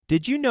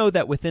Did you know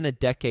that within a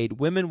decade,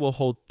 women will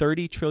hold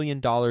 $30 trillion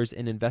in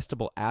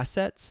investable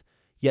assets?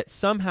 Yet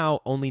somehow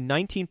only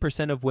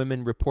 19% of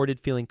women reported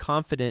feeling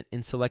confident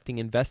in selecting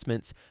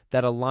investments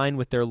that align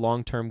with their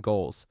long-term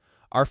goals.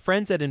 Our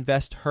friends at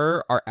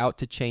InvestHer are out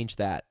to change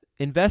that.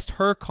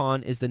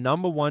 InvestHerCon is the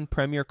 #1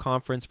 premier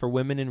conference for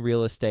women in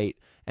real estate,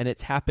 and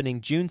it's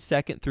happening June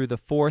 2nd through the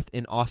 4th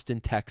in Austin,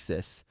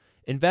 Texas.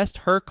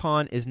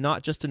 InvestHerCon is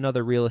not just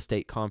another real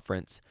estate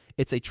conference.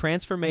 It's a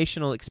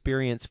transformational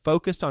experience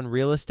focused on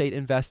real estate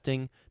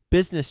investing,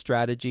 business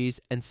strategies,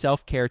 and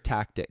self-care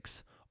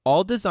tactics,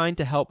 all designed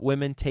to help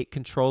women take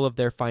control of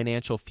their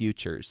financial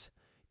futures.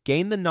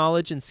 Gain the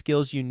knowledge and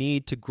skills you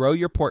need to grow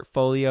your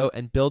portfolio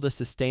and build a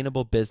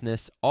sustainable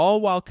business,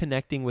 all while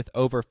connecting with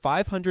over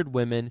 500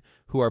 women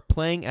who are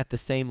playing at the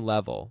same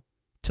level.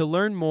 To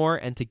learn more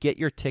and to get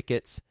your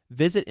tickets,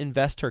 visit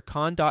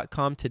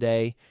InvestHerCon.com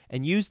today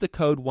and use the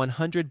code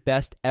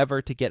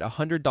 100BESTEVER to get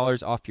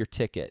 $100 off your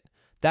ticket.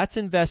 That's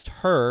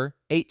InvestHer,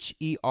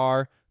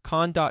 H-E-R,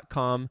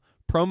 con.com,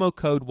 promo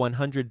code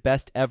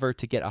 100BESTEVER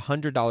to get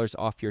 $100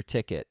 off your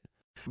ticket.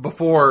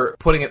 Before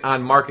putting it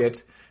on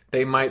market,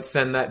 they might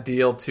send that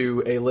deal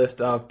to a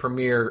list of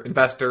premier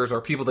investors or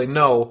people they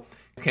know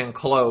can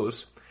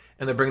close.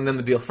 And they bring them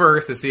the deal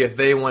first to see if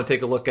they want to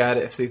take a look at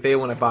it, see if they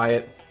want to buy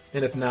it.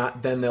 And if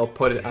not, then they'll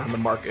put it on the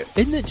market.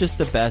 Isn't it just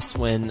the best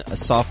when a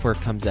software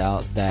comes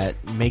out that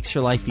makes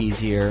your life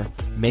easier,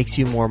 makes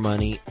you more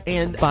money,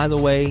 and by the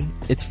way,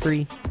 it's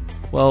free?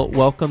 Well,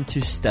 welcome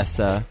to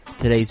Stessa,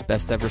 today's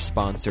best ever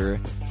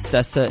sponsor.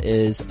 Stessa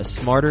is a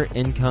smarter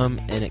income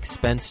and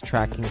expense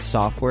tracking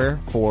software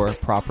for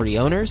property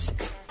owners.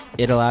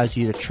 It allows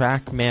you to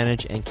track,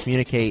 manage, and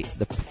communicate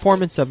the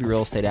performance of your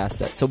real estate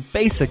assets. So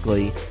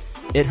basically,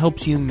 it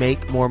helps you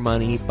make more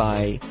money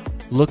by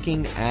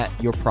looking at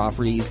your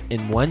properties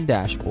in one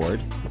dashboard.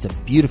 It's a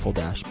beautiful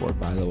dashboard,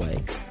 by the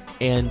way.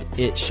 And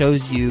it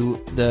shows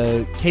you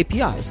the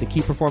KPIs, the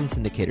key performance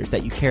indicators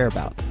that you care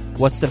about.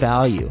 What's the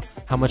value?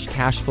 How much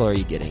cash flow are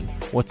you getting?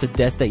 What's the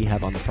debt that you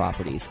have on the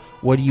properties?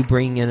 What are you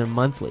bringing in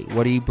monthly?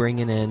 What are you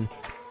bringing in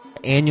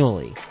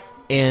annually?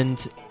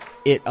 And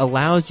it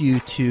allows you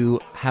to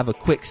have a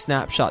quick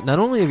snapshot, not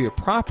only of your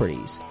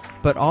properties,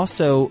 but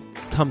also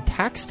come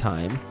tax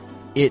time,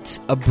 it's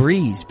a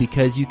breeze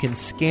because you can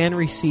scan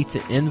receipts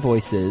and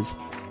invoices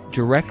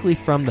directly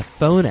from the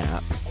phone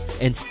app,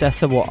 and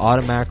Stessa will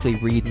automatically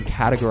read and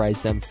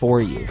categorize them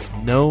for you.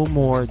 No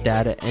more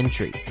data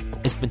entry.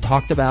 It's been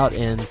talked about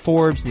in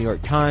Forbes, New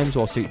York Times,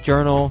 Wall Street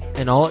Journal,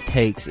 and all it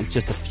takes is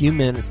just a few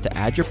minutes to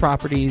add your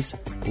properties,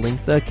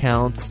 link the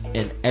accounts,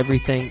 and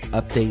everything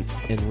updates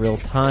in real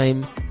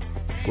time.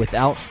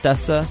 Without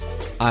Stessa,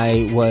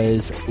 I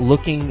was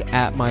looking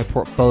at my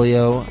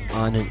portfolio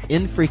on an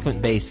infrequent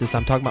basis.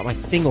 I'm talking about my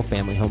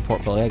single-family home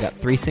portfolio. I got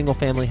 3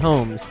 single-family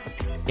homes,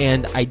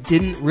 and I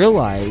didn't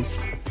realize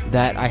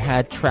that I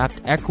had trapped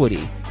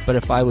equity. But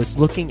if I was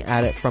looking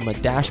at it from a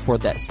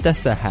dashboard that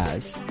Stessa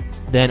has,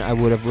 then I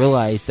would have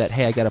realized that,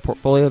 hey, I got a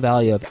portfolio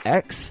value of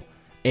X,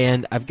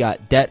 and I've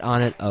got debt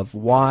on it of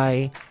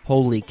Y.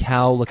 Holy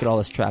cow, look at all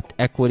this trapped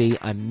equity.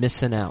 I'm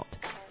missing out.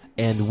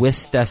 And with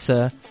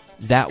Stessa,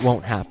 that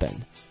won't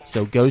happen.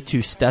 So go to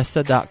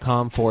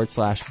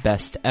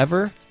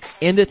stessa.com/bestever,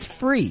 and it's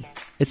free.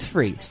 It's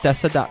free.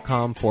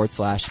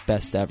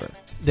 stessa.com/bestever.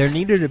 There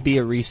needed to be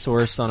a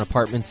resource on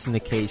apartment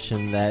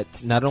syndication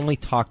that not only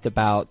talked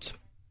about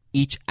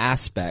each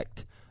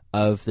aspect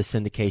of the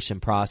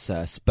syndication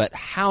process, but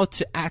how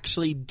to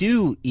actually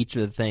do each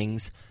of the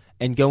things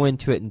and go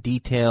into it in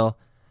detail.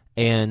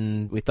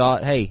 And we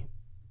thought, hey,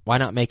 why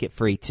not make it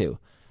free too?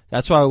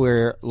 That's why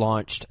we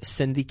launched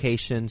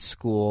Syndication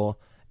School.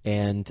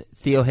 And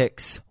Theo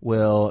Hicks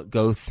will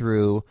go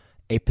through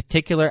a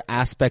particular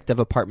aspect of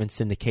apartment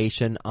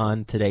syndication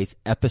on today's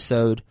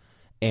episode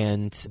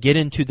and get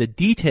into the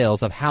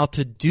details of how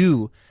to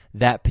do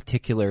that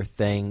particular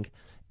thing.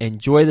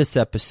 Enjoy this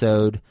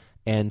episode,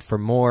 and for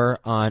more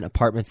on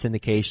apartment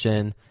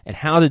syndication and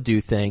how to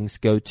do things,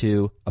 go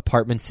to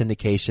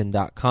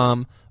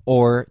apartmentsyndication.com,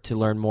 or to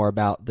learn more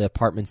about the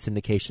Apartment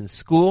Syndication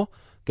School,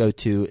 go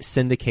to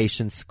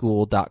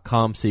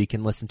syndicationschool.com so you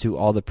can listen to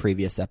all the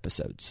previous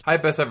episodes. Hi,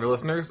 Best Ever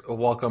listeners.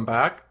 Welcome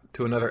back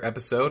to another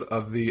episode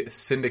of the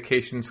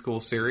Syndication School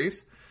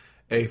series,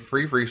 a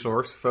free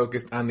resource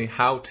focused on the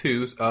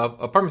how-tos of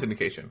apartment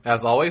syndication.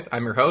 As always,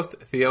 I'm your host,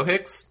 Theo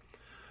Hicks.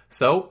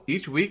 So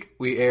each week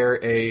we air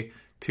a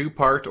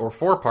 2-part or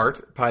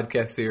 4-part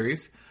podcast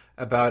series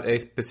about a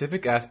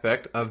specific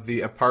aspect of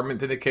the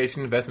apartment syndication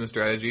investment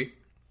strategy.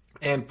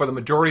 And for the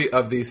majority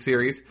of these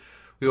series,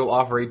 we will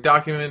offer a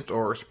document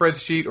or a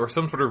spreadsheet or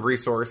some sort of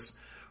resource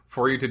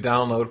for you to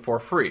download for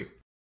free.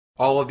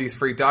 All of these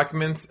free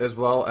documents, as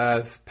well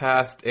as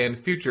past and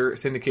future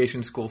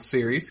Syndication School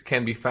series,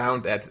 can be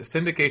found at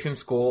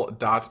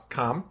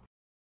syndicationschool.com.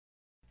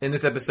 In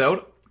this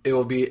episode, it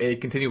will be a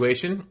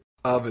continuation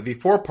of the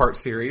 4-part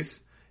series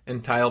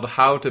entitled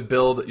How to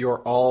Build Your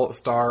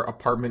All-Star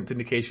Apartment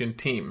Syndication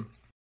Team.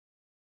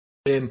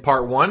 In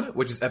part 1,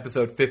 which is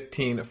episode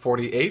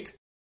 1548,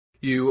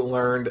 you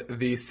learned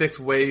the 6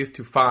 ways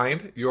to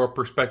find your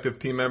prospective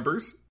team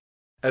members.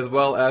 as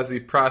well as the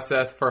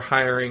process for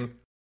hiring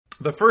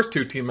the first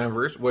two team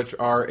members, which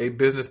are a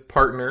business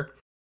partner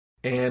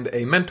and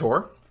a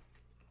mentor.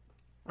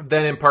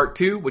 Then in part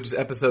 2, which is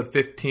episode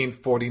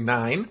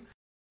 1549,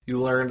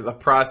 you learned the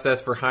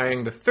process for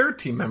hiring the third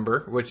team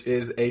member, which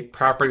is a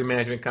property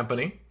management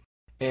company.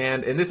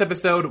 And in this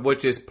episode,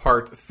 which is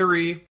part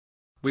 3,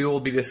 we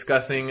will be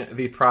discussing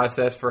the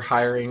process for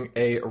hiring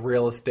a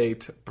real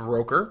estate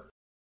broker.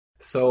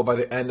 So by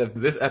the end of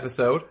this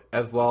episode,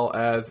 as well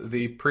as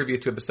the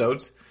previous 2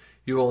 episodes,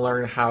 you will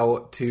learn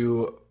how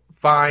to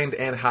find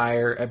and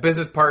hire a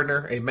business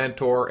partner, a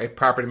mentor, a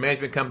property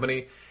management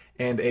company,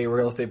 and a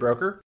real estate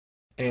broker.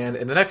 And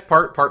in the next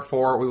part, part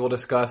 4, we will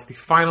discuss the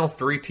final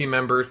 3 team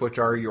members, which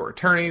are your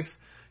attorneys,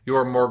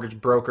 your mortgage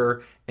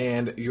broker,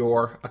 and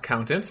your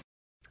accountant.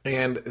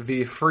 And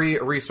the free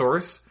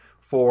resource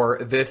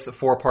for this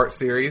 4-part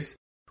series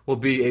will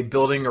be a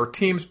building or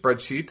team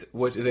spreadsheet,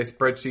 which is a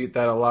spreadsheet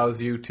that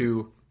allows you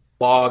to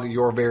log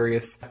your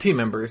various team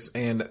members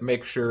and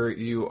make sure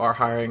you are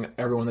hiring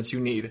everyone that you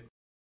need.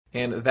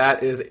 And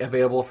that is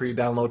available for you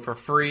to download for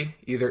free,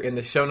 either in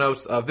the show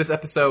notes of this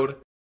episode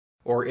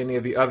or any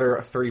of the other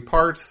 3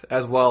 parts,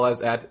 as well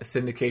as at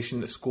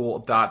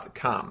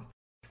syndicationschool.com.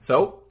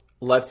 So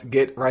let's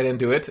get right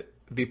into it,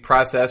 the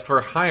process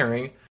for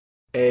hiring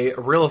a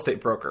real estate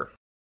broker.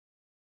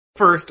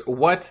 First,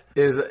 what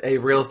is a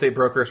real estate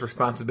broker's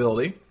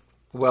responsibility?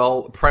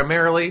 Well,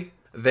 primarily,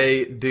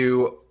 they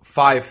do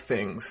 5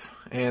 things.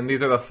 And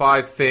these are the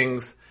 5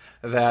 things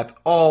that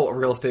all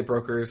real estate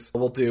brokers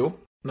will do.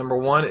 Number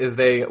 1 is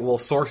they will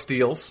source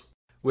deals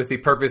with the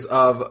purpose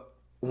of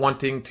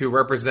wanting to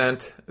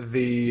represent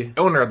the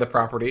owner of the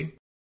property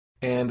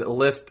and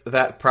list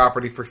that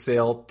property for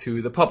sale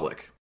to the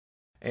public.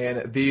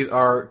 And these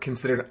are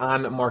considered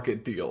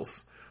on-market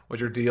deals,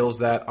 which are deals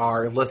that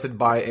are listed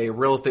by a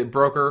real estate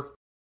broker.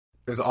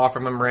 There's an offer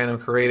memorandum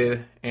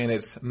created, and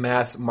it's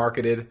mass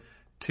marketed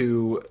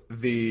to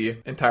the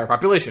entire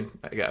population,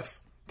 I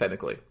guess,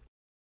 technically.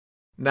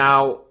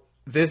 Now,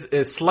 this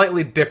is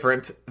slightly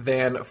different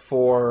than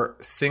for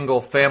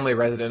single-family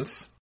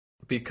residents,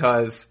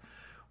 because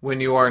when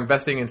you are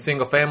investing in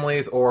single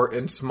families or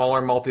in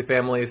smaller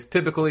multifamilies,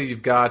 typically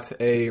you've got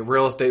a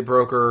real estate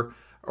broker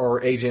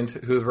or agent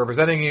who's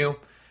representing you,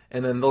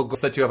 and then they'll go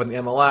set you up in the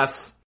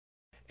MLS,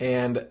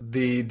 and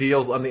the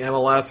deals on the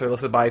MLS are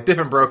listed by a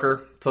different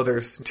broker. So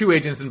there's 2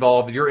 agents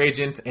involved, your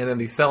agent and then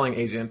the selling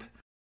agent.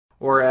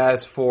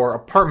 Whereas for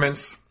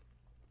apartments,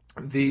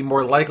 the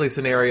more likely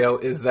scenario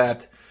is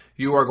that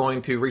you are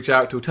going to reach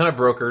out to a ton of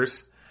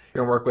brokers.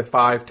 You're going to work with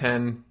 5,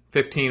 10,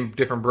 15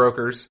 different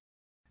brokers.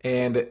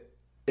 And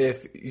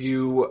if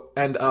you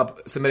end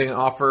up submitting an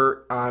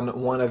offer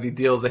on one of the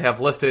deals they have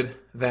listed,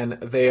 then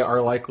they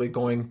are likely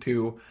going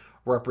to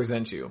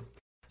represent you.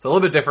 So a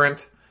little bit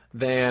different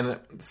than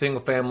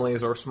single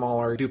families or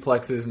smaller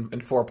duplexes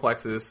and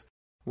fourplexes,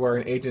 where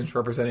an agent's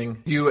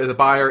representing you as a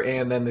buyer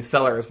and then the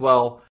seller as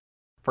well.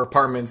 For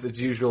apartments,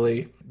 it's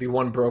usually the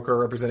one broker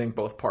representing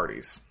both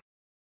parties.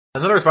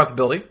 Another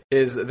responsibility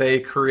is they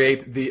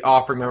create the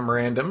offering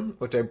memorandum,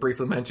 which I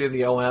briefly mentioned,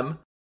 the OM.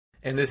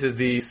 And this is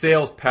the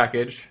sales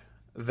package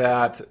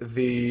that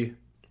the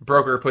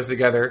broker puts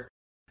together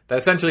that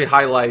essentially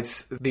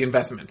highlights the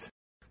investment.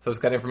 So it's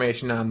got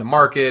information on the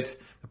market,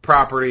 the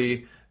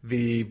property,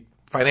 the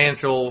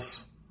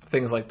financials,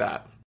 things like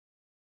that.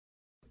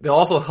 They'll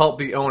also help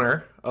the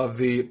owner of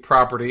the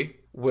property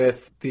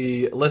with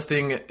the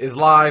listing is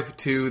live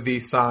to the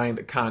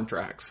signed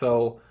contract.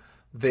 So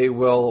they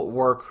will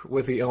work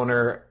with the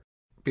owner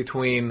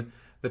between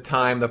the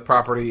time the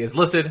property is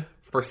listed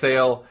for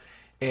sale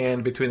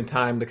and between the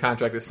time the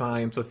contract is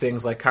signed. So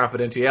things like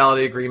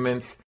confidentiality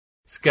agreements,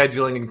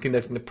 scheduling and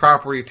conducting the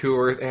property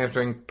tours,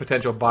 answering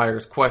potential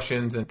buyers'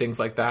 questions, and things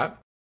like that.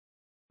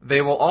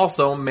 They will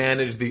also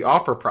manage the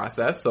offer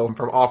process, so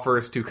from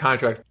offers to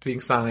contract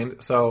being signed.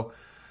 So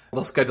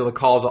they'll schedule the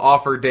calls to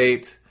offer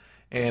date,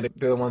 and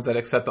they're the ones that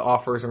accept the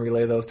offers and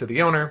relay those to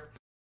the owner.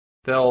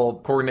 They'll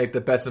coordinate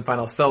the best and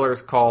final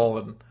sellers call,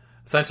 and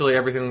essentially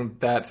everything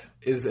that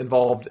is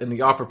involved in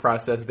the offer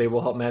process, they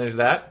will help manage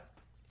that.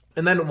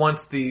 And then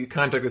once the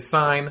contract is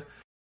signed,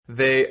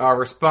 they are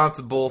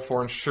responsible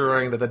for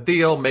ensuring that the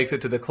deal makes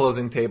it to the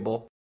closing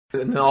table.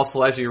 And then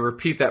also actually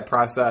repeat that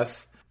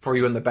process for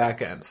you in the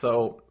back end.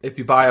 So if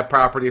you buy a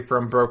property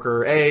from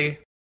broker A,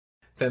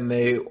 then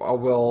they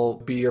will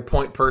be your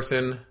point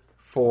person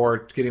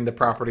for getting the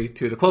property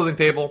to the closing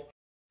table.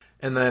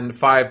 And then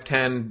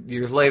 5-10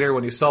 years later,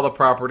 when you sell the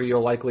property,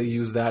 you'll likely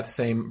use that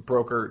same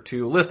broker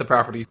to list the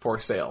property for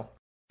sale.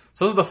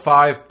 So those are the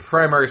 5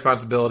 primary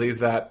responsibilities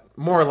that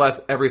more or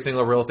less every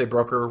single real estate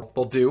broker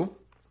will do.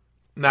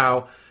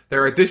 Now,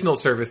 there are additional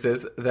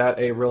services that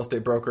a real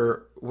estate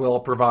broker will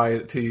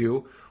provide to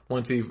you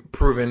once you've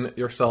proven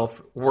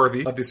yourself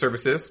worthy of these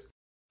services.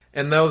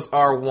 And those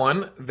are,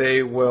 1,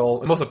 they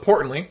will, most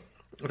importantly,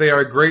 they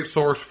are a great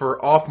source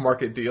for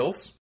off-market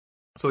deals.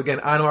 So again,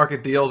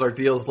 on-market deals are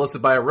deals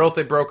listed by a real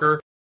estate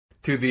broker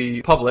to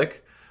the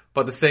public,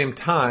 but at the same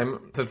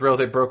time, since real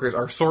estate brokers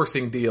are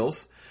sourcing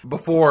deals,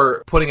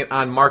 before putting it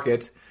on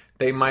market,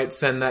 they might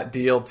send that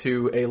deal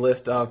to a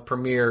list of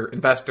premier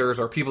investors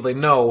or people they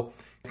know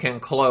can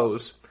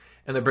close.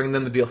 And they bring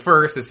them the deal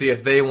first to see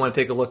if they want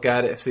to take a look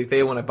at it, see if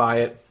they want to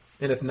buy it.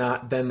 And if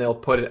not, then they'll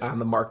put it on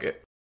the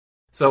market.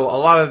 So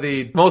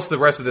most of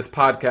the rest of this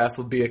podcast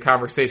will be a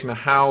conversation on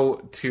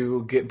how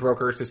to get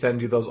brokers to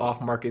send you those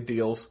off-market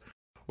deals,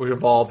 which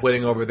involves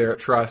winning over their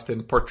trust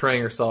and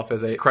portraying yourself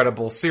as a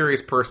credible,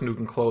 serious person who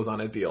can close on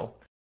a deal.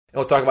 And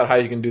we'll talk about how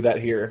you can do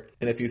that here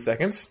in a few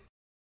seconds.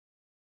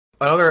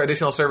 Another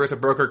additional service a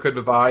broker could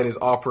provide is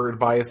offer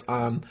advice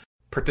on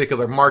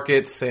particular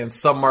markets and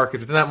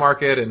sub-markets within that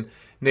market and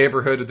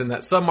neighborhood within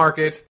that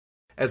sub-market,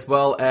 as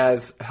well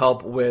as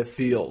help with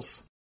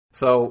deals.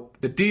 So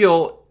the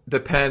deal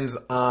depends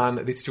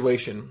on the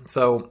situation.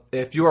 So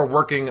if you are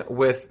working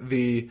with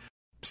the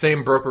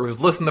same broker who's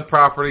listing the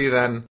property,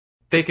 then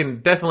they can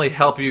definitely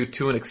help you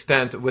to an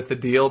extent with the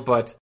deal,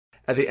 but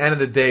at the end of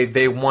the day,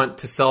 they want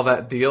to sell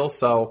that deal.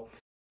 So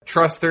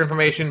trust their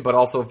information, but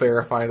also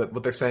verify that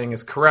what they're saying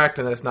is correct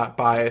and that it's not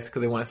biased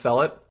because they want to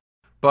sell it.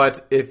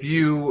 But if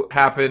you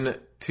happen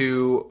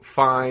to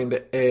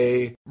find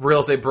a real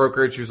estate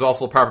brokerage who's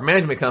also a property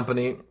management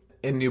company,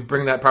 and you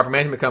bring that property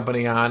management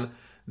company on,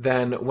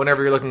 then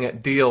whenever you're looking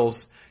at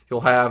deals,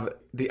 you'll have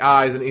the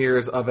eyes and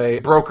ears of a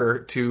broker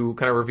to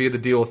kind of review the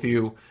deal with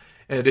you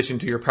in addition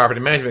to your property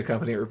management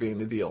company reviewing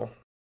the deal.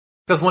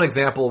 That's one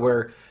example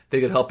where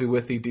they could help you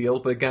with the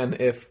deals. But again,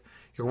 if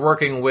you're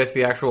working with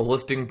the actual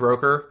listing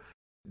broker,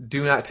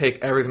 do not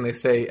take everything they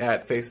say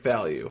at face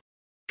value.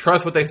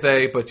 Trust what they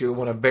say, but you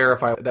want to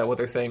verify that what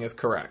they're saying is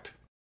correct.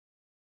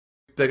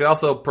 They could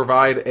also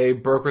provide a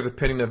broker's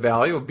opinion of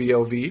value, a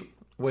BOV,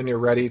 when you're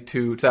ready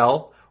to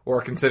sell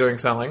or considering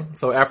selling.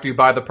 So after you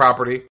buy the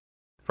property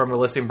from a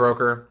listing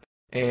broker,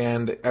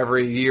 and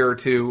every year or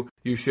two,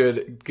 you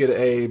should get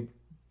a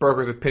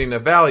broker's opinion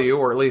of value,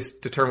 or at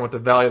least determine what the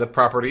value of the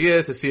property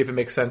is to see if it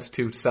makes sense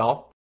to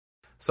sell.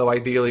 So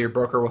ideally, your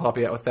broker will help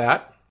you out with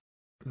that.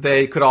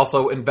 They could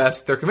also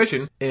invest their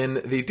commission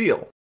in the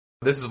deal.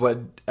 This is what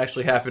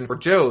actually happened for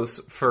Joe's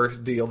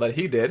first deal that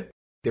he did.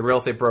 The real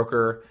estate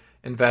broker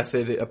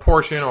invested a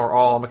portion or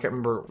all, I can't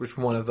remember which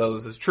one of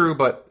those is true,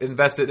 but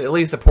invested at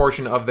least a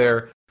portion of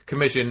their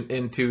commission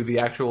into the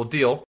actual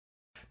deal.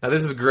 Now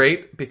this is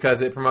great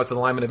because it promotes an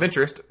alignment of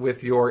interest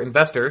with your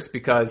investors,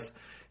 because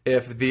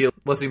if the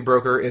listing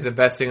broker is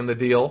investing in the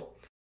deal,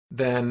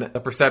 then the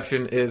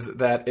perception is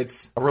that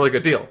it's a really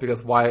good deal,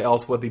 because why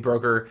else would the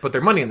broker put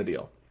their money in the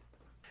deal?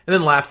 And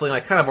then lastly, and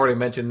I kind of already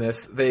mentioned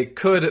this, they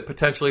could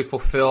potentially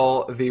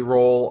fulfill the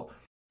role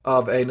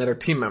of another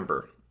team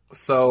member.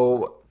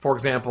 So, for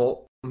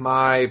example,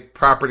 my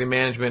property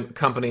management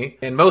company,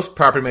 and most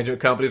property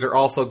management companies are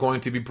also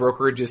going to be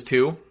brokerages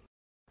too.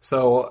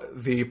 So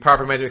the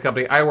property management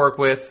company I work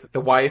with,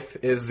 the wife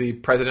is the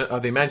president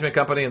of the management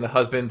company and the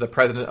husband's the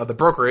president of the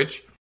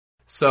brokerage.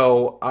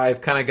 So I've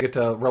kind of get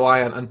to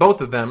rely on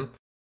both of them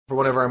for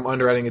whenever I'm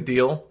underwriting a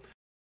deal.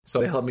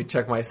 So they help me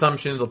check my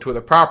assumptions, they'll tour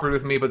the property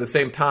with me, but at the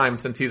same time,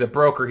 since he's a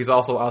broker, he's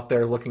also out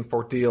there looking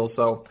for deals.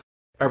 So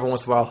every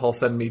once in a while, he'll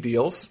send me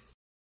deals.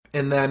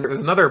 And then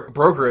there's another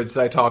brokerage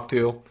that I talk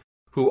to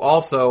who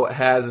also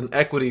has an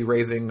equity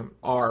raising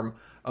arm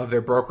of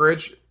their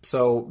brokerage.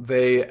 So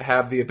they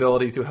have the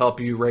ability to help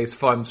you raise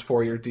funds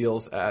for your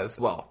deals as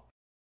well.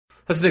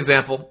 That's an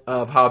example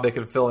of how they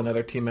can fill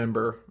another team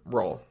member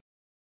role.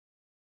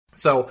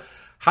 So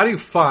how do you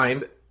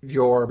find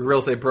your real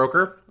estate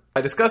broker?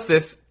 I discussed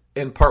this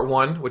in part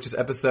 1, which is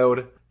episode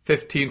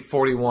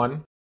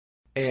 1541.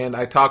 And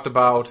I talked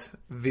about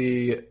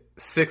the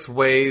 6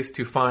 ways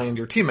to find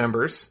your team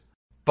members.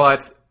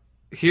 But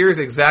here's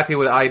exactly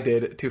what I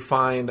did to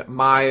find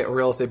my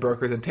real estate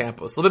brokers in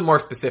Tampa. It's a little bit more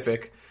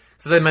specific.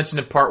 So as I mentioned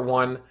in part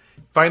 1,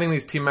 finding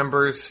these team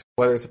members,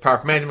 whether it's a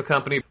property management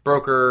company,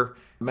 broker,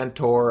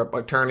 mentor,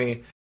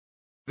 attorney,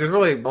 there's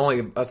really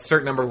only a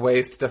certain number of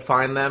ways to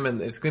find them,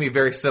 and it's going to be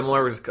very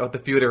similar with a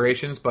few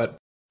iterations, but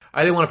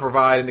I did want to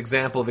provide an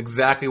example of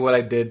exactly what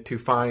I did to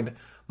find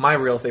my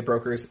real estate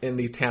brokers in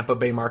the Tampa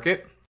Bay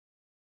market.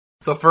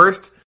 So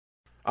first,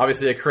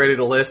 obviously I created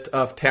a list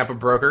of Tampa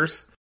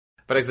brokers,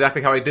 but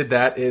exactly how I did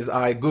that is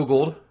I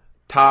Googled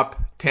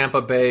top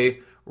Tampa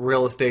Bay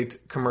real estate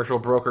commercial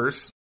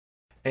brokers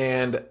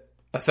and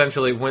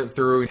essentially went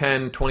through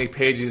 10, 20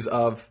 pages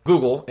of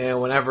Google,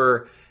 and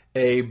whenever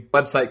a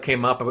website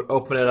came up, I would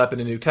open it up in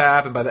a new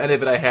tab, and by the end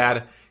of it, I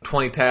had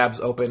 20 tabs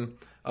open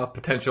of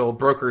potential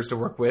brokers to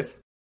work with.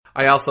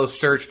 I also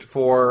searched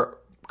for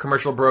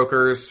commercial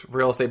brokers,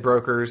 real estate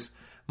brokers,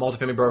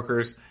 multifamily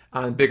brokers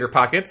on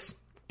BiggerPockets,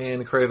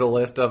 and created a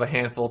list of a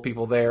handful of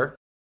people there.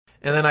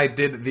 And then I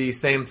did the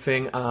same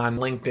thing on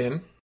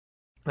LinkedIn.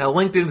 Now,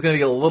 LinkedIn is going to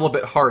be a little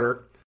bit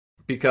harder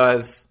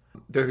because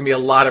there's going to be a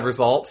lot of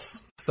results.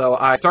 So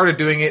I started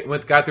doing it,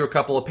 got through a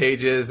couple of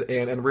pages,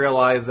 and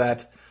realized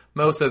that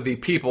most of the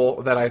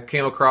people that I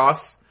came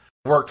across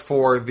worked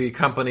for the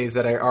companies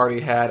that I already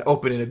had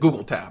open in a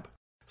Google tab.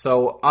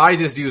 So I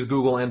just use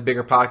Google and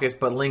BiggerPockets,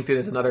 but LinkedIn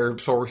is another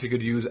source you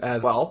could use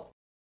as well.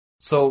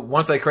 So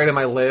once I created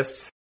my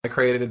list, I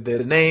created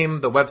the name,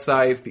 the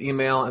website, the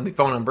email, and the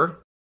phone number.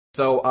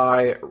 So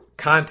I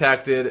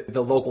contacted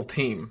the local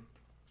team.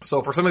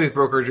 So for some of these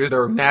brokerages,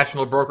 they're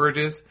national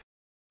brokerages,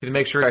 to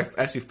make sure I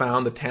actually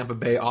found the Tampa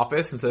Bay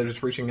office instead of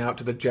just reaching out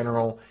to the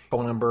general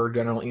phone number,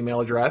 general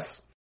email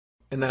address.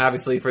 And then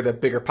obviously for the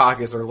bigger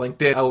pockets or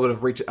LinkedIn, I would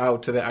have reached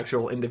out to the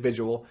actual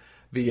individual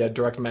via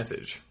direct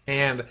message.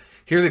 And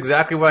here's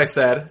exactly what I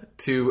said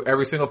to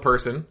every single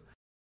person.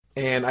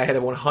 And I had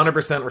a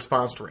 100%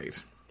 response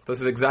rate.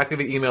 This is exactly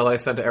the email I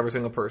sent to every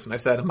single person. I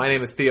said, my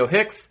name is Theo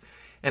Hicks,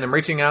 and I'm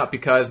reaching out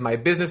because my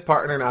business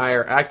partner and I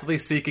are actively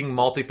seeking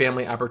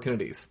multifamily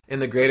opportunities in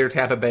the greater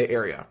Tampa Bay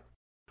area.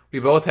 We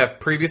both have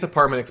previous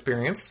apartment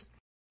experience.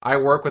 I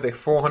work with a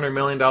 $400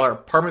 million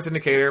apartment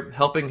syndicator,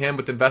 helping him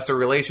with investor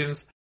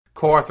relations,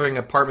 co-authoring an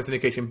apartment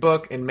syndication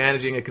book, and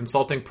managing a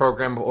consulting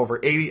program of over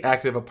 80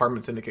 active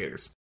apartment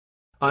syndicators,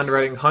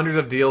 underwriting hundreds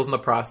of deals in the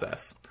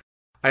process.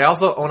 I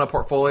also own a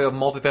portfolio of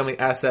multifamily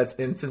assets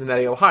in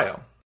Cincinnati,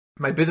 Ohio.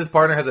 My business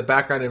partner has a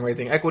background in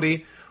raising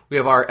equity. We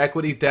have our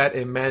equity, debt,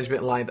 and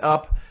management lined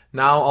up.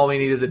 Now all we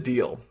need is a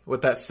deal.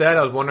 With that said,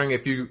 I was wondering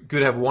if you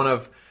could have one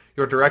of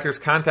your directors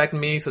contact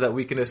me so that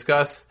we can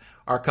discuss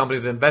our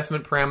company's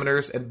investment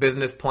parameters and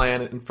business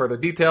plan in further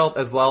detail,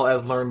 as well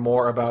as learn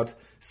more about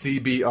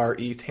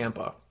CBRE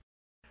Tampa.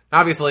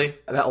 Obviously,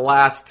 that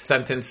last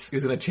sentence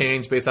is going to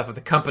change based off of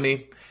the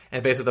company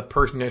and based off the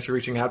person you're actually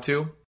reaching out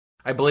to.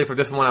 I believe for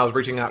this one, I was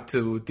reaching out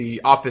to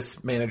the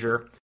office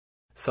manager,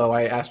 so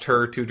I asked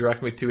her to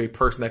direct me to a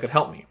person that could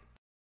help me.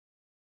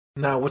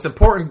 Now, what's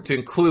important to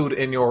include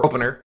in your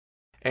opener,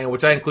 and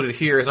which I included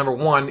here, is number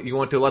one, you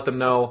want to let them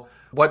know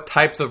what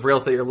types of real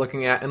estate you're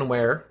looking at and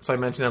where. So I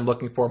mentioned I'm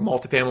looking for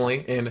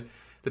multifamily in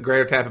the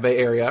greater Tampa Bay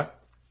area.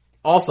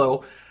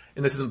 Also,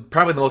 and this is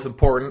probably the most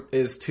important,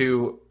 is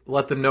to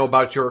let them know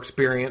about your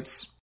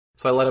experience.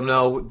 So I let them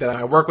know that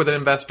I work with an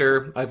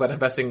investor, I've got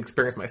investing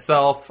experience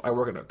myself, I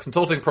work in a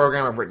consulting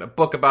program, I've written a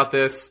book about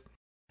this.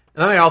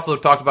 And then I also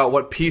talked about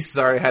what pieces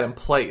I already had in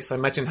place. I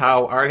mentioned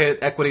how I already had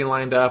equity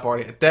lined up,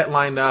 already had debt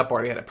lined up,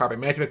 already had a property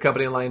management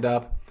company lined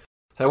up.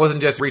 So I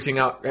wasn't just reaching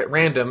out at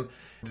random,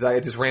 because I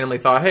just randomly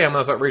thought, hey, I'm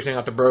going to start reaching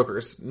out to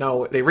brokers.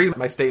 No, they read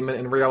my statement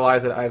and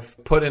realize that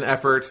I've put in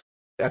effort.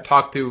 I've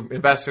talked to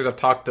investors, I've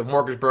talked to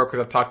mortgage brokers,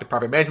 I've talked to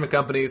property management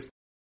companies.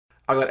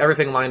 I've got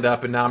everything lined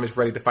up, and now I'm just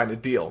ready to find a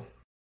deal.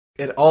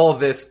 And all of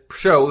this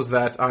shows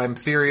that I'm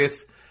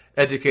serious,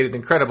 educated,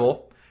 and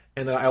credible,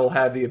 and that I will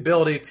have the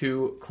ability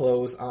to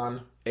close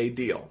on a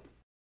deal.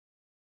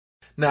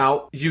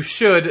 Now, you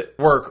should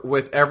work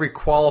with every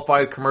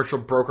qualified commercial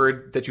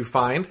broker that you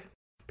find,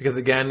 because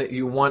again,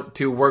 you want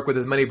to work with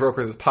as many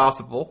brokers as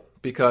possible,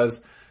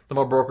 because the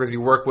more brokers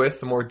you work with,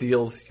 the more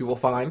deals you will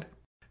find.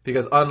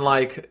 Because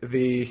unlike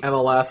the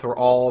MLS where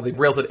all the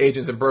real estate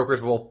agents and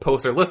brokers will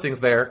post their listings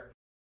there,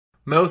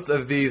 most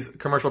of these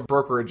commercial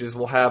brokerages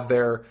will have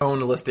their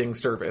own listing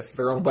service,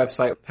 their own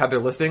website, have their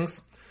listings.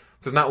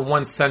 So there's not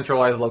one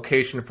centralized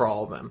location for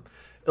all of them.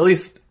 At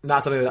least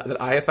not something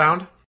that I have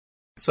found.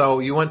 So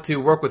you want to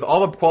work with all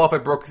the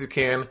qualified brokers you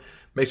can,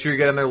 make sure you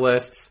get on their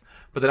lists.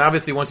 But then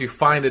obviously once you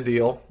find a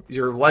deal,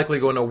 you're likely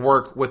going to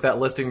work with that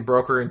listing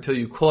broker until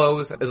you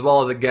close, as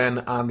well as again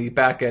on the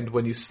back end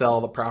when you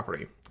sell the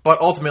property.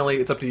 But ultimately,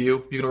 it's up to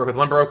you. You can work with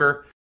one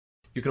broker.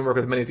 You can work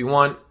with as many as you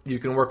want. You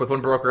can work with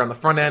one broker on the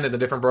front end and a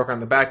different broker on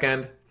the back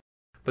end.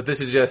 But this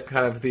is just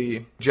kind of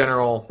the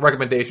general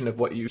recommendation of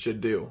what you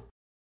should do.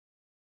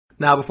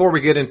 Now, before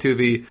we get into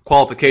the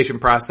qualification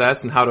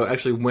process and how to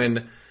actually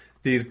win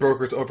these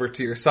brokers over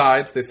to your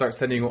side, so they start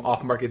sending you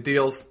off-market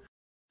deals,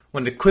 I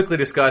wanted to quickly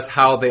discuss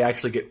how they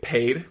actually get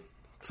paid.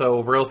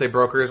 So real estate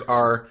brokers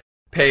are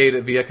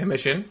paid via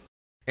commission.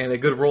 And a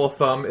good rule of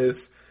thumb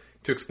is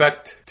to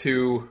expect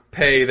to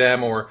pay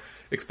them or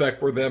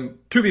expect for them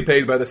to be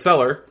paid by the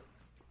seller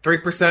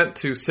 3%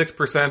 to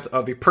 6%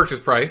 of the purchase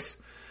price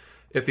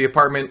if the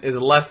apartment is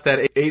less than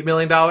 $8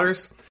 million.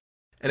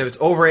 And if it's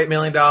over $8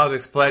 million,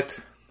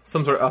 expect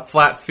some sort of a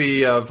flat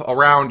fee of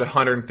around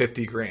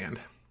 $150,000.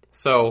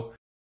 So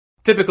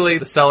typically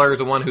the seller is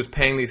the one who's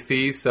paying these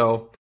fees.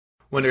 So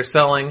when you're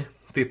selling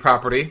the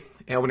property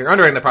and when you're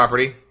underwriting the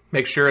property,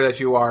 make sure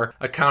that you are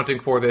accounting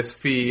for this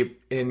fee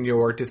in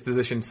your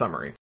disposition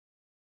summary.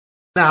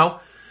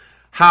 Now,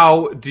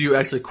 how do you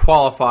actually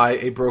qualify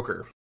a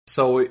broker?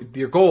 So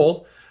your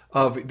goal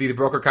of these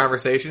broker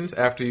conversations,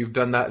 after you've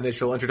done that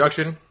initial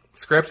introduction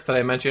script that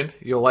I mentioned,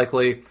 you'll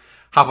likely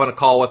hop on a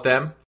call with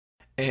them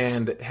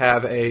and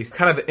have a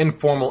kind of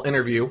informal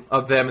interview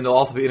of them, and they'll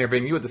also be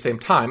interviewing you at the same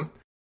time.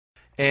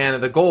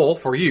 And the goal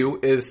for you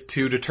is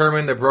to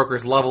determine the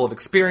broker's level of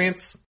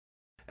experience,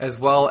 as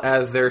well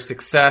as their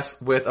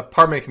success with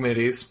apartment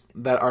communities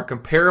that are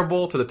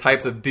comparable to the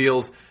types of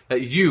deals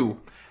that you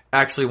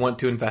actually want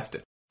to invest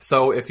in.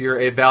 So if you're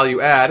a value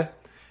add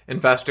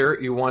investor,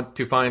 you want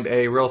to find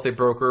a real estate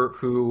broker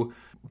who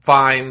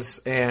finds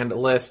and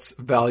lists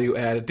value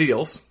added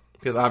deals,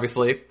 because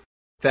obviously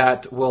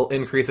that will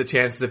increase the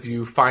chances of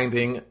you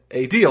finding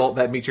a deal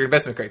that meets your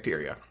investment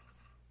criteria.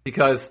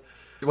 Because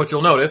what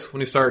you'll notice when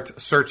you start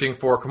searching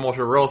for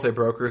commercial real estate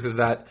brokers is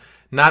that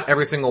not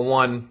every single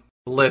one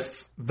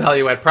lists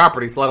value add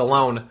properties, let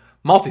alone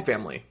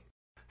multifamily.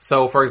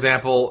 So, for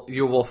example,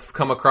 you will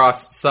come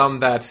across some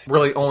that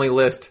really only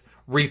list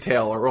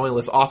retail or only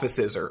list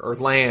offices or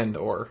land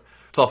or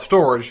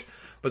self-storage,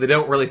 but they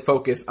don't really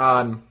focus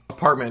on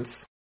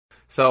apartments.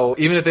 So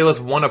even if they list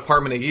one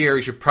apartment a year,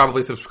 you should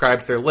probably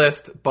subscribe to their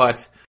list.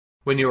 But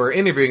when you are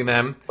interviewing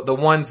them, the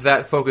ones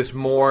that focus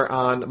more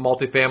on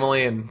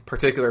multifamily and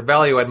particular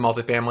value-add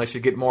multifamily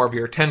should get more of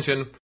your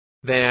attention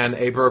than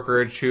a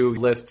brokerage who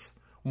lists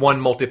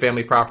one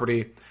multifamily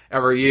property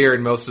every year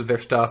and most of their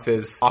stuff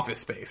is office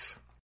space.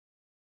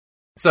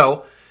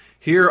 So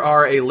here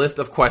are a list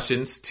of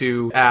questions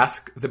to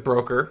ask the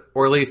broker,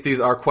 or at least these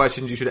are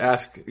questions you should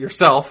ask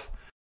yourself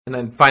and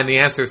then find the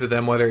answers to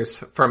them, whether it's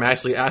from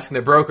actually asking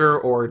the broker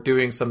or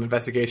doing some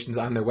investigations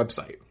on their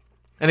website.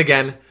 And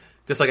again,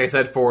 just like I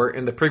said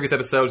in the previous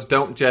episodes,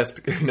 don't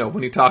just,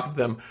 when you talk to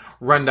them,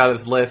 run down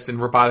this list and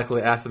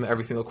robotically ask them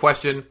every single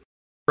question.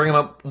 Bring them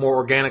up more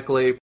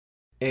organically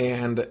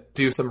and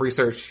do some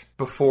research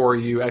before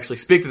you actually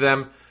speak to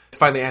them to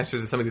find the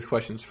answers to some of these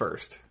questions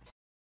first.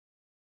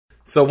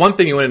 So one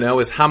thing you want to know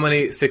is how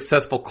many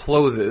successful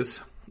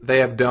closes they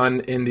have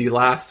done in the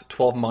last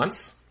 12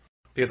 months.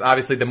 Because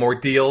obviously the more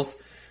deals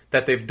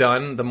that they've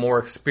done, the more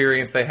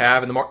experience they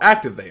have and the more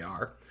active they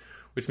are,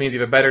 which means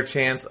you have a better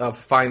chance of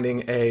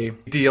finding a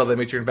deal that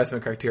meets your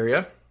investment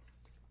criteria.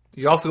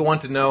 You also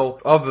want to know,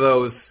 of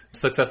those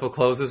successful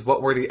closes,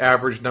 what were the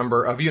average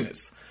number of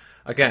units?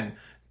 Again,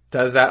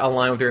 does that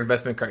align with your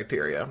investment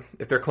criteria?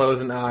 If they're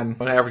closing on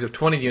an average of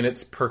 20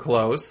 units per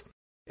close,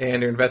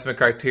 and your investment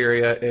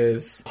criteria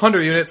is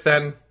 100 units,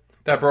 then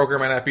that broker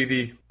might not be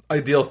the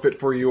ideal fit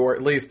for you, or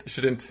at least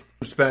shouldn't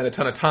spend a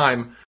ton of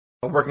time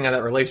working on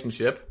that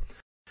relationship,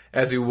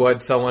 as you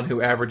would someone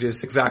who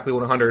averages exactly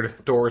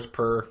 100 doors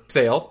per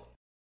sale.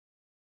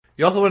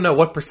 You also want to know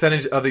what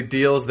percentage of the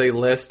deals they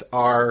list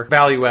are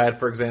value add,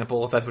 for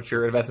example, if that's what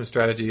your investment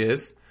strategy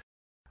is.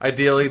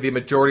 Ideally, the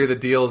majority of the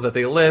deals that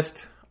they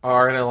list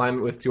are in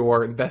alignment with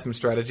your investment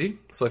strategy.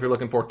 So if you're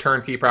looking for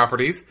turnkey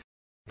properties,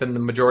 then the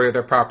majority of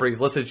their properties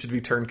listed should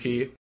be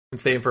turnkey, and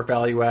same for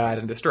value add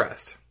and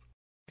distressed.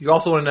 You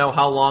also want to know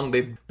how long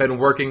they've been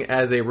working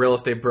as a real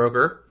estate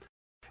broker,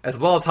 as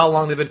well as how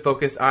long they've been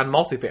focused on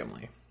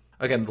multifamily.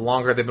 Again, the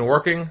longer they've been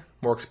working,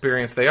 more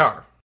experienced they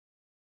are.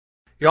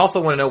 You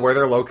also want to know where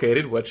they're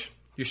located, which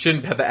you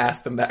shouldn't have to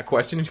ask them that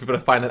question. You should be able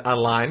to find it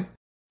online.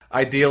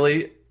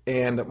 Ideally,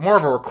 and more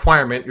of a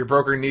requirement, your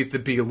broker needs to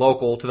be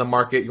local to the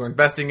market you're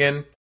investing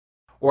in,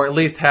 or at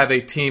least have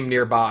a team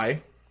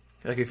nearby.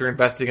 Like if you're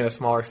investing in a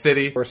smaller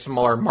city or a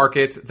smaller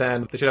market,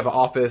 then they should have an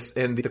office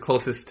in the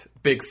closest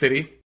big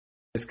city.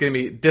 It's going to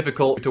be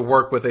difficult to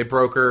work with a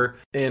broker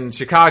in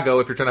Chicago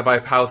if you're trying to buy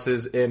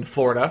houses in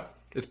Florida.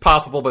 It's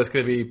possible, but it's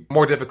going to be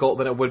more difficult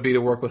than it would be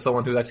to work with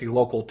someone who's actually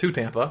local to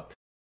Tampa,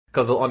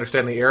 because they'll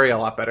understand the area a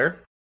lot better.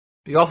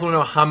 You also want to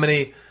know how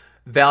many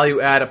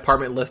value-add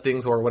apartment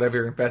listings, or whatever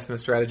your investment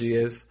strategy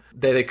is,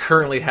 that they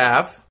currently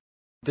have,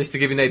 just to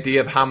give you an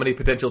idea of how many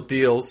potential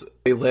deals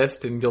they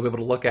list and you'll be able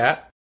to look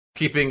at.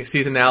 Keeping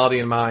seasonality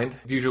in mind,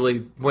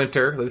 usually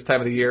winter, this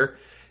time of the year,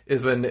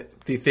 is when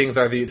the things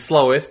are the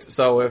slowest.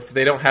 So if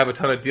they don't have a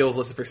ton of deals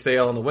listed for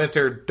sale in the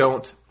winter,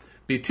 don't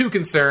be too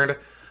concerned.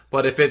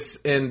 But if it's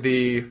in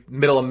the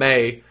middle of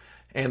May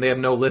and they have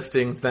no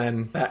listings,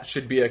 then that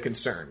should be a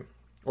concern,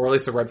 or at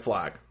least a red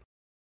flag.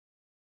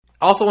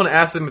 I also want to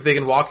ask them if they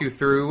can walk you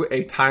through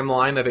a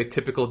timeline of a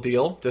typical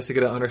deal, just to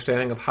get an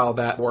understanding of how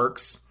that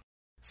works.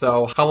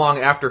 So how long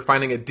after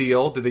finding a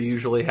deal do they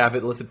usually have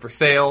it listed for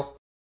sale?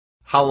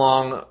 How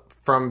long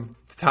from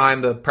the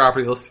time the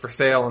property is listed for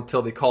sale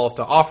until the calls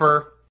to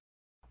offer?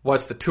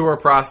 What's the tour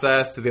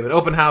process? Do they have an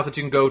open house that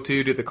you can go to? Do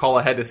you have to call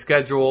ahead to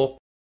schedule?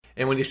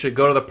 And when you should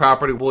go to the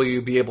property, will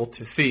you be able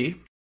to see?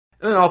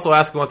 And then also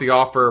ask them what the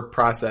offer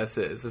process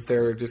is. Is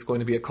there just going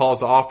to be a call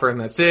to offer and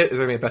that's it? Is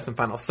there going to be a best and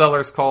final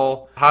seller's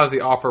call? How does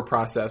the offer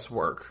process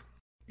work?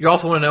 You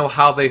also want to know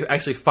how they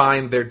actually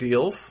find their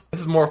deals.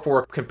 This is more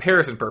for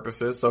comparison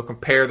purposes. So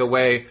compare the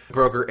way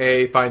broker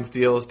A finds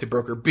deals to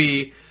broker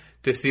B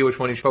to see which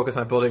one you should focus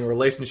on building a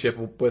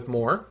relationship with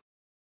more.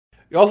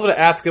 You also want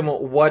to ask them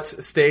what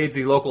stage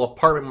the local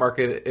apartment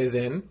market is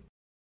in.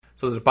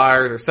 So is it a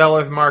buyer's or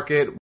seller's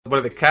market? What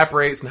are the cap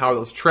rates and how are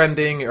those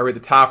trending? Are we at the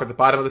top or the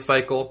bottom of the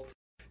cycle?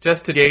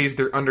 Just to gauge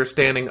their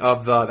understanding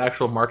of the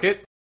actual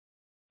market.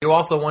 You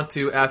also want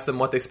to ask them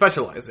what they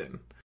specialize in.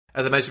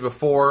 As I mentioned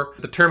before,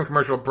 the term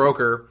commercial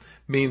broker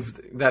means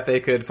that they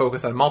could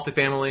focus on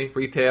multifamily,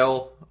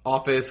 retail,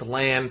 office,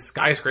 land,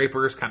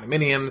 skyscrapers,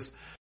 condominiums,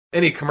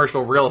 any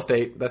commercial real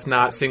estate that's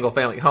not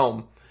single-family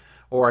home,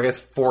 or I guess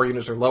 4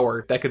 units or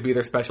lower. That could be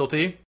their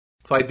specialty.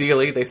 So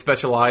ideally, they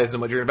specialize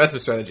in what your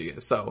investment strategy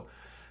is. So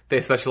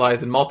they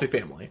specialize in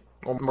multifamily,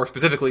 or more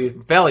specifically,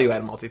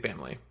 value-add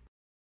multifamily.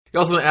 You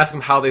also want to ask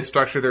them how they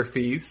structure their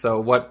fees. So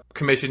what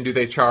commission do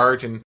they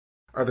charge, and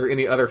are there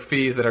any other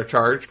fees that are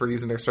charged for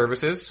using their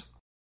services?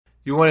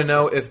 You want to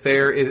know if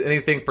there is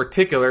anything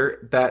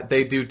particular that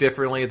they do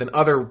differently than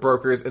other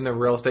brokers in the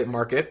real estate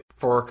market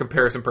for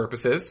comparison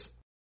purposes.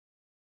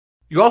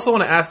 You also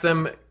want to ask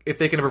them if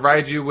they can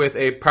provide you with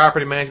a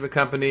property management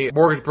company,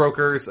 mortgage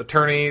brokers,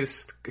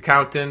 attorneys,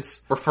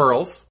 accountants,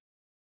 referrals.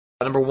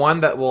 Number one,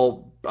 that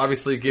will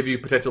obviously give you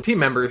potential team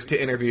members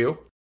to interview.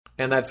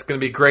 And that's going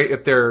to be great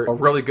if they're a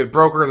really good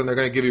broker, then they're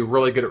going to give you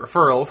really good at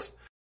referrals.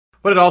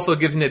 But it also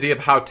gives you an idea of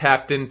how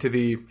tapped into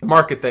the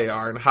market they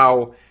are and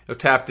how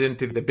tapped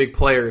into the big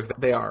players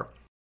that they are.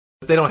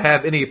 If they don't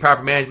have any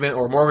property management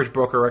or mortgage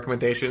broker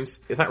recommendations,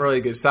 it's not really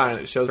a good sign.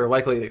 It shows they're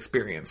likely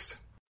inexperienced.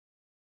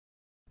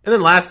 And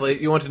then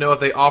lastly, you want to know if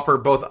they offer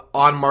both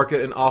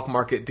on-market and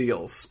off-market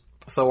deals.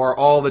 So are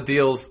all the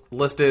deals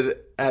listed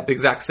at the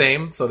exact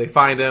same? So they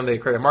find them, they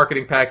create a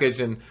marketing package,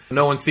 and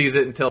no one sees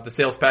it until the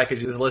sales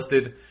package is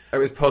listed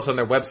or is posted on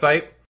their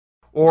website?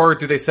 Or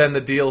do they send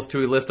the deals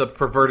to a list of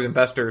perverted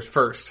investors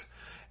first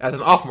as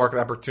an off-market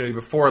opportunity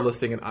before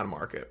listing it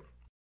on-market?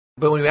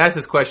 But when you ask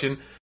this question,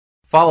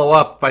 follow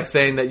up by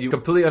saying that you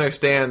completely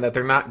understand that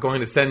they're not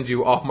going to send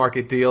you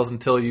off-market deals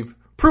until you've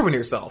proven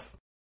yourself.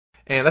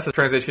 And that's a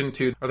transition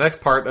to the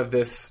next part of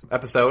this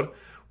episode,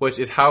 which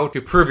is how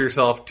to prove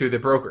yourself to the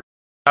broker.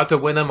 How to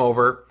win them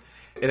over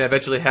and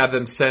eventually have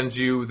them send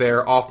you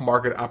their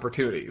off-market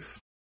opportunities.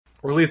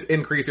 Or at least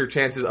increase your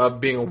chances of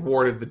being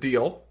awarded the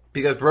deal.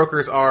 Because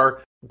brokers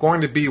are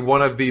going to be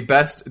one of the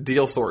best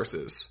deal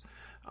sources.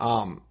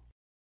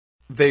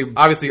 They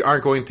obviously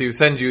aren't going to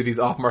send you these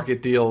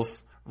off-market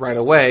deals right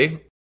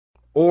away.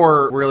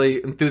 Or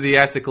really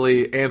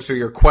enthusiastically answer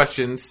your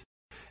questions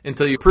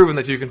until you've proven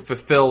that you can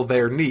fulfill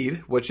their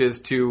need, which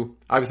is to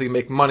obviously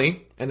make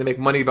money, and they make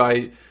money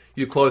by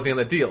you closing on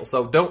the deal.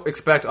 So don't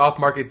expect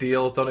off-market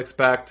deals, don't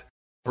expect a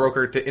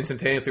broker to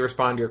instantaneously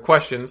respond to your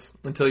questions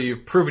until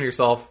you've proven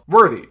yourself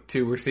worthy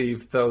to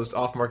receive those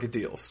off-market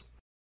deals.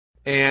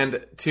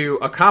 And to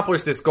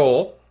accomplish this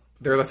goal,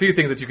 there's a few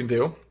things that you can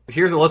do.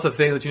 Here's a list of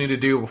things that you need to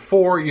do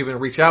before you even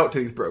reach out to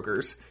these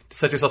brokers to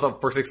set yourself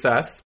up for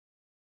success.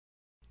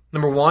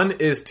 Number one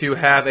is to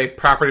have a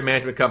property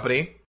management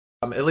company.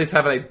 At least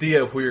have an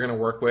idea of who you're going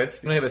to work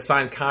with. You don't have a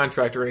signed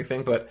contract or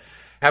anything, but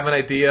have an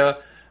idea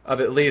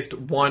of at least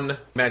one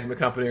management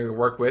company you're going to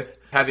work with.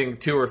 Having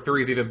 2 or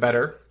 3 is even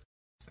better.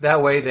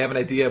 That way they have an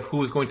idea of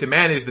who's going to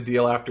manage the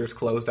deal after it's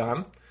closed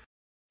on.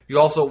 You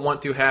also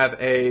want to have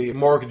a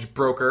mortgage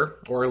broker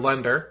or a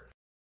lender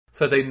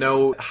so that they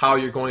know how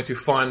you're going to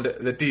fund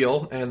the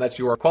deal and that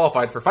you are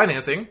qualified for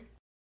financing.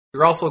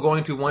 You're also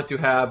going to want to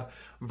have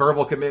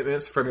verbal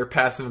commitments from your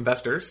passive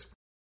investors.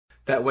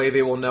 That way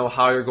they will know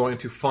how you're going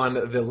to fund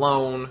the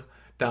loan,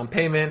 down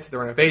payment, the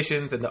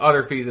renovations, and the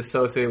other fees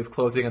associated with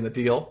closing on the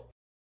deal.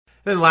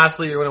 And then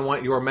lastly, you're going to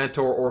want your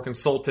mentor or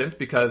consultant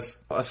because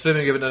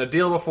assuming you haven't done a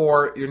deal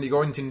before, you're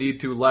going to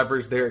need to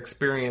leverage their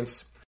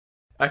experience,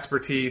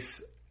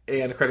 expertise,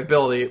 and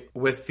credibility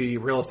with the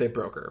real estate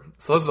broker.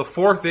 So those are the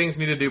 4 things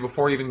you need to do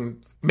before you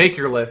even make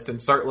your list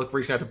and start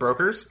reaching out to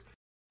brokers.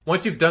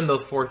 Once you've done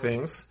those 4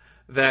 things,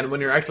 then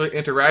when you're actually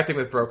interacting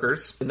with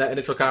brokers in that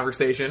initial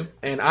conversation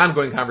and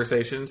ongoing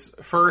conversations,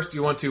 first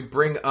you want to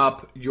bring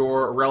up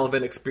your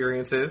relevant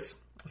experiences.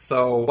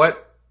 So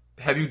what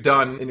have you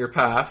done in your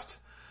past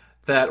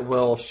that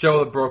will show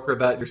the broker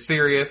that you're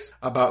serious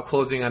about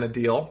closing on a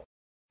deal?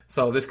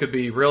 So this could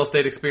be real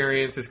estate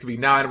experience, this could be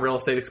non-real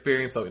estate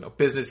experience, so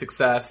business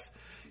success,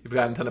 you've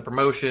gotten a ton of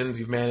promotions,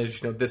 you've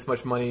managed this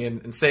much money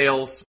in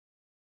sales.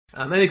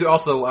 Then you could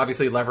also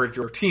obviously leverage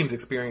your team's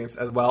experience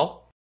as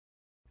well.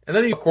 And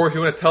then, of course,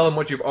 you want to tell them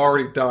what you've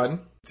already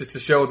done, just to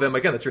show them,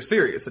 again, that you're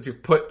serious, that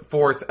you've put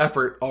forth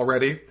effort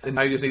already, and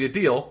now you just need a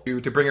deal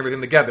to bring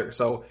everything together.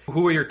 So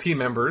who are your team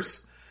members?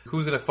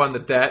 Who's going to fund the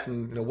debt?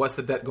 And what's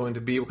the debt going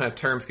to be? What kind of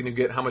terms can you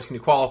get? How much can you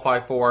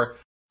qualify for?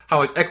 How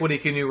much equity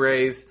can you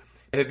raise?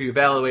 Have you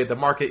evaluated the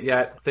market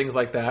yet? Things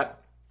like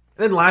that.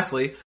 And then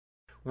lastly,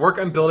 work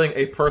on building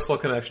a personal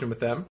connection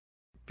with them,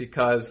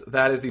 because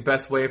that is the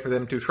best way for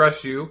them to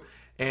trust you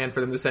and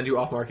for them to send you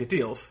off-market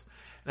deals.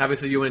 And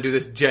obviously, you want to do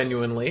this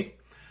genuinely.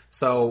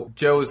 So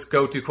Joe's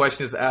go-to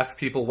question is to ask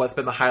people what's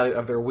been the highlight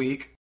of their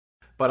week.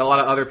 But a lot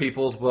of other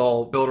people's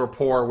will build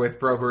rapport with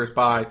brokers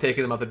by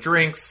taking them out to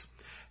drinks,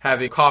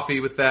 having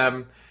coffee with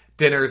them,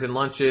 dinners and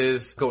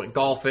lunches, going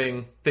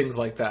golfing, things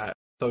like that.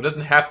 So it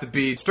doesn't have to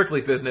be strictly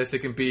business. It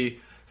can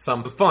be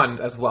some fun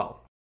as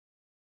well.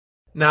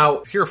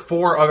 Now, here are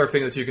 4 other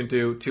things that you can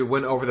do to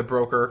win over the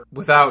broker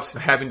without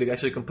having to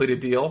actually complete a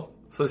deal.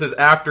 So this is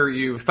after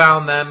you've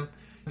found them,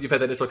 you've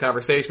had that initial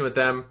conversation with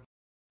them,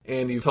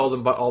 and you've told them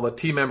about all the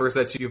team members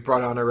that you've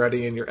brought on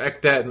already and your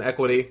debt and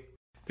equity.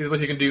 This is what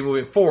you can do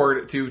moving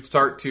forward to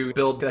start to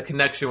build that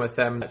connection with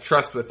them, that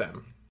trust with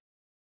them.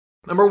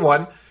 Number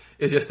 1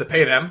 is just to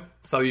pay them.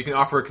 So you can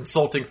offer a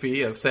consulting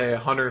fee of, say,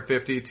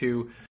 $150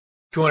 to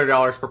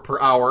 $200 per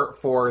hour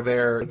for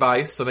their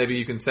advice. So maybe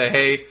you can say,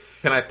 hey,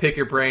 can I pick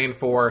your brain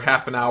for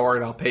half an hour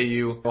and I'll pay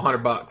you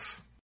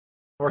 $100?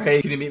 Or,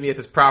 hey, can you meet me at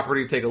this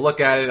property, take a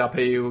look at it, I'll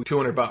pay you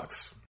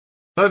 $200.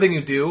 Another thing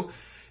you do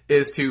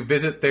is to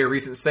visit their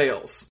recent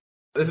sales.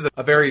 This is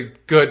a very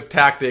good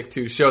tactic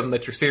to show them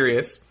that you're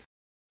serious.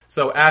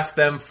 So ask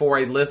them for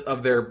a list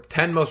of their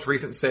 10 most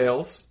recent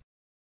sales,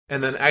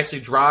 and then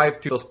actually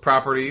drive to those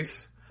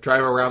properties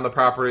drive around the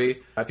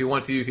property. If you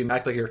want to, you can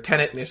act like you're a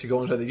tenant and actually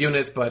go into the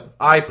units, but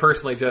I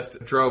personally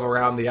just drove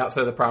around the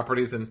outside of the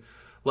properties and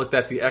looked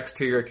at the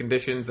exterior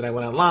conditions, and I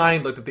went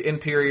online, looked at the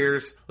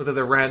interiors, looked at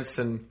the rents,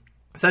 and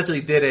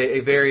essentially did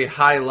a very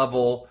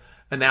high-level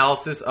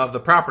analysis of the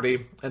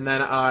property, and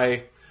then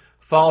I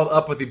followed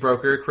up with the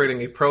broker,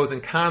 creating a pros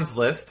and cons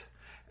list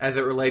as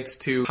it relates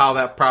to how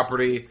that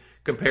property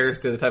compares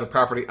to the type of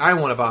property I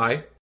want to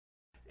buy.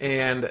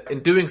 And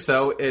in doing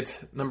so,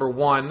 it's, number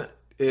one,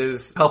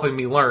 is helping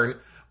me learn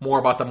more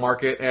about the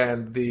market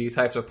and the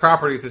types of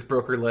properties this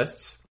broker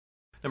lists.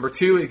 Number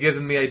two, it gives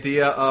them the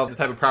idea of the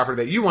type of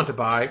property that you want to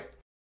buy.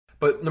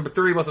 But number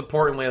three, most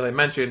importantly, as I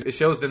mentioned, it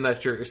shows them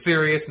that you're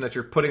serious and that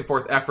you're putting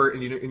forth effort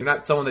and you're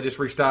not someone that just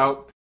reached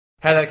out,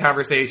 had that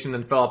conversation,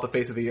 and fell off the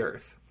face of the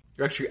earth.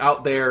 You're actually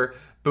out there,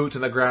 boots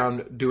on the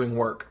ground, doing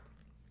work.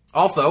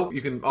 Also,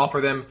 you can offer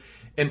them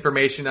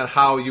information on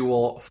how you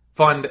will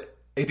fund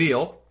a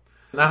deal.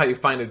 Not how you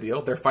find a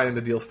deal, they're finding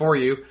the deals for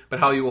you, but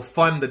how you will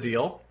fund the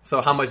deal.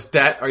 So how much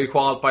debt are you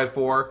qualified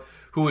for?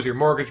 Who is your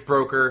mortgage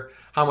broker?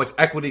 How much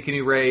equity can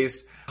you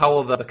raise? How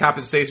will the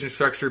compensation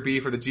structure be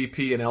for the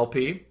GP and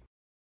LP?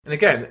 And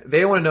again,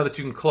 they want to know that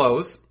you can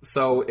close.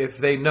 So if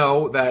they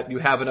know that you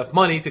have enough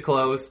money to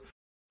close,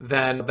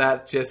 then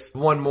that's just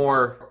one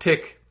more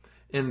tick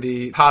in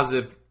the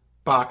positive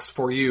box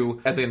for you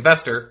as an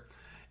investor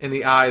in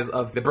the eyes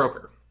of the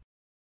broker.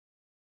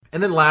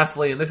 And then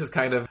lastly, and this is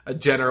kind of a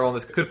general, and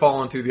this could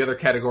fall into the other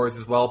categories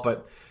as well,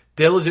 but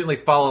diligently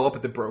follow up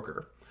with the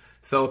broker.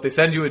 So if they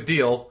send you a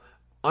deal,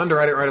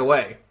 underwrite it right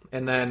away,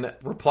 and then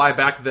reply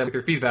back to them with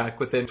your feedback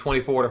within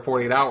 24 to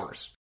 48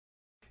 hours.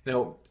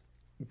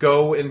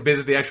 Go and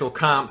visit the actual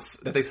comps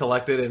that they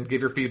selected and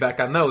give your feedback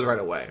on those right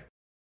away.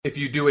 If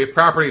you do a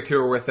property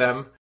tour with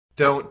them,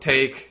 don't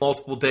take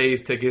multiple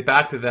days to get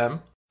back to them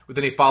with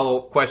any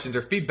follow-up questions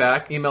or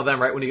feedback. Email them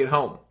right when you get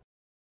home.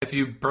 If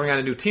you bring on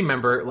a new team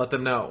member, let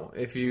them know.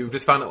 If you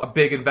just found a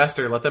big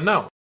investor, let them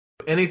know.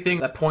 Anything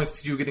that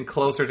points to you getting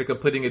closer to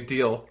completing a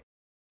deal,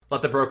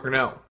 let the broker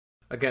know.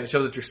 Again, it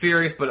shows that you're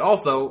serious, but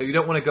also you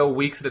don't want to go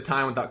weeks at a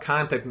time without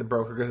contacting the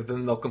broker because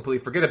then they'll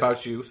completely forget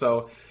about you.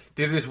 So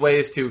these are just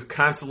ways to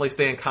constantly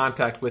stay in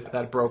contact with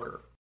that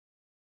broker.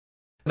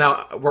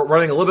 Now, we're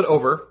running a little bit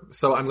over,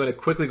 so I'm going to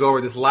quickly go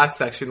over this last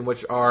section,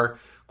 which are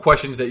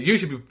questions that you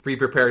should be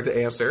prepared to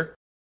answer.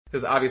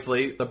 Because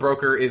obviously, the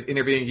broker is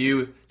interviewing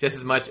you just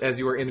as much as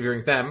you are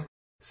interviewing them.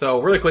 So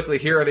really quickly,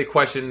 here are the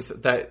questions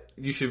that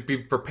you should be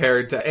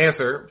prepared to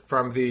answer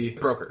from the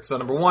broker. So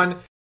number one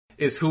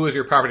is, who is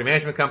your property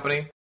management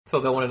company? So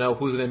they'll want to know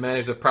who's going to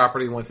manage the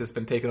property once it's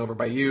been taken over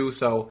by you.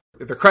 So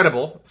if they're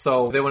credible,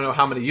 so they want to know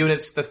how many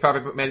units this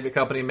property management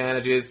company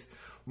manages,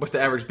 what's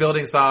the average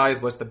building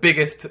size, what's the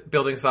biggest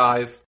building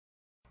size,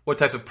 what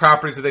types of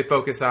properties do they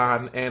focus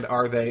on, and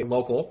are they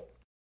local?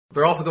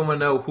 They're also going to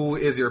know who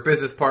is your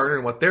business partner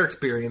and what their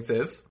experience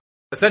is.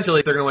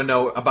 Essentially, they're going to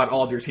know about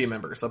all of your team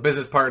members. So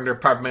business partner,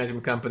 property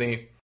management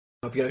company,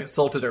 if you got a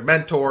consultant or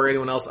mentor, or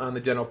anyone else on the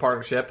general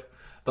partnership,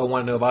 they'll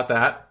want to know about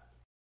that.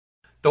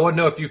 They'll want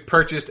to know if you've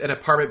purchased an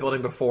apartment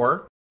building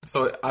before.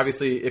 So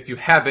obviously, if you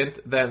haven't,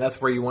 then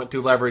that's where you want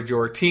to leverage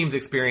your team's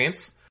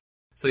experience.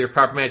 So your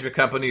property management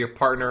company, your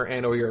partner,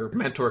 and or your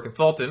mentor or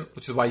consultant,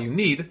 which is why you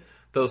need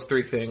those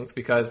three things,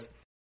 because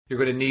you're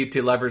going to need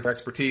to leverage their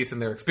expertise and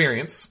their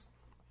experience.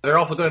 They're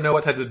also going to know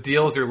what types of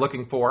deals you're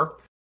looking for,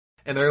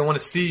 and they're going to want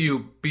to see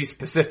you be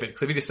specific.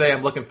 So if you just say,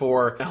 I'm looking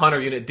for a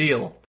 100-unit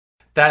deal,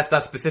 that's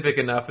not specific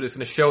enough, and it's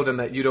going to show them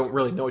that you don't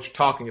really know what you're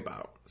talking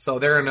about. So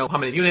they're going to know how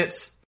many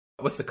units,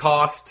 what's the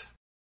cost,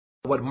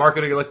 what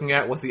market are you looking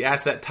at, what's the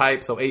asset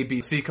type, so A,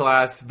 B, C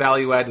class,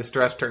 value add,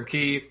 distress,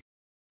 turnkey.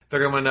 They're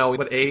going to want to know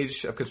what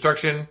age of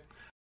construction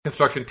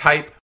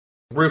type,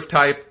 roof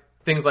type,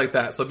 things like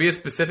that. So be as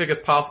specific as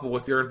possible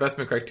with your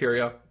investment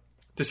criteria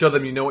to show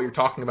them you know what you're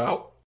talking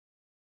about.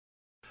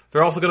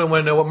 They're also going to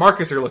want to know what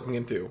markets you're looking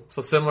into.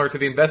 So similar to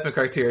the investment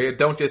criteria,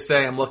 don't just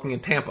say I'm looking in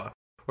Tampa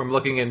or I'm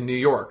looking in New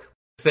York.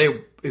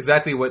 Say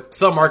exactly what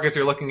sub-markets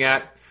you're looking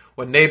at,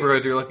 what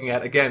neighborhoods you're looking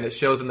at. Again, it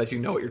shows them that you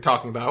know what you're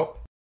talking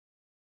about.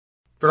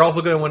 They're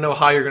also going to want to know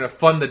how you're going to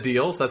fund the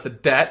deal. So that's the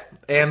debt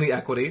and the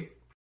equity.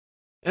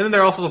 And then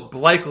they're also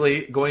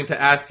likely going to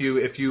ask you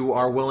if you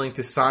are willing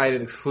to sign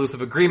an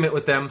exclusive agreement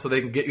with them so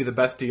they can get you the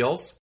best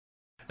deals.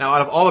 Now,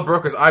 out of all the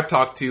brokers I've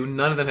talked to,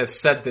 none of them have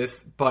said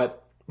this, but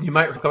you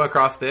might come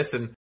across this,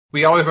 and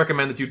we always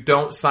recommend that you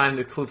don't sign an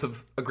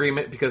exclusive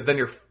agreement because then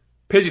you're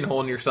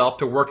pigeonholing yourself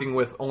to working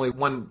with only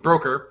one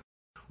broker,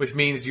 which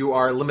means you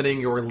are limiting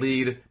your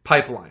lead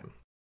pipeline.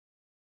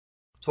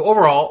 So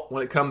overall,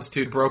 when it comes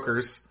to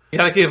brokers, you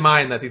got to keep in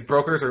mind that these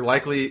brokers are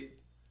likely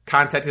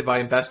contacted by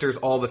investors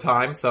all the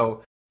time,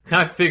 so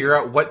kind of figure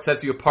out what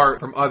sets you apart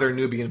from other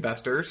newbie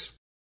investors.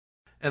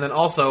 And then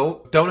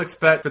also, don't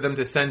expect for them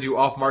to send you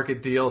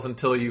off-market deals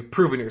until you've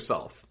proven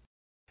yourself.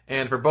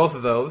 And for both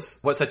of those,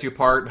 what sets you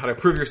apart and how to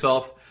prove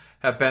yourself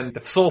have been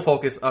the sole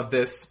focus of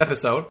this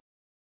episode.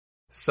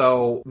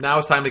 So now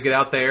it's time to get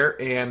out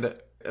there and,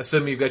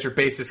 assuming you've got your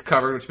bases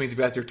covered, which means you've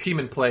got your team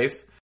in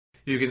place,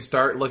 you can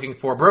start looking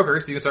for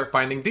brokers, you can start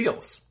finding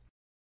deals.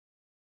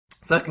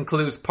 So that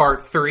concludes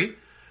part 3,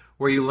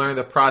 where you learn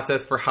the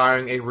process for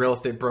hiring a real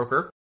estate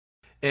broker.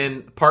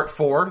 In part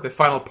 4, the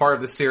final part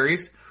of the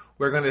series,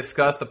 we're going to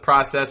discuss the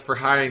process for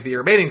hiring the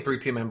remaining 3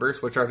 team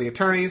members, which are the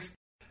attorneys,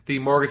 the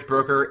mortgage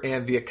broker,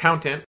 and the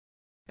accountant.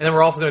 And then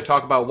we're also going to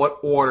talk about what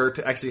order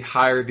to actually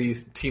hire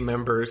these team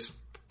members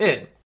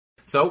in.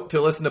 So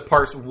to listen to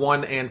parts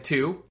 1 and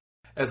 2,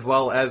 as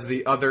well as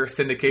the other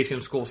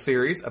syndication school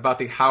series about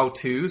the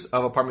how-tos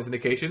of apartment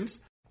syndications,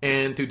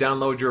 and to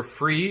download your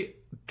free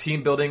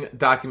team building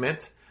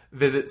document,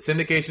 visit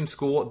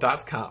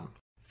syndicationschool.com.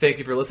 Thank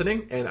you for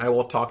listening, and I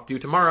will talk to you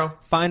tomorrow.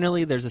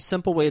 Finally, there's a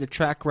simple way to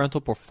track rental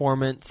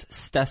performance.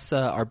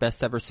 Stessa, our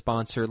best ever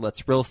sponsor,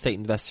 lets real estate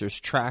investors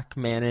track,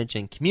 manage,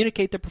 and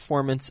communicate the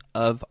performance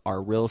of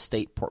our real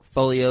estate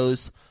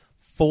portfolios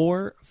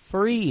for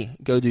free.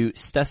 Go to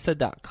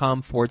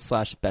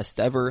stessa.com/best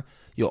ever.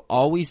 You'll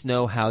always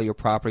know how your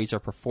properties are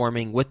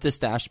performing with this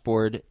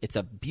dashboard. It's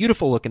a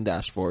beautiful looking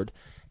dashboard,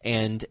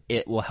 and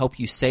it will help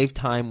you save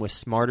time with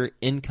smarter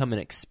income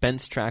and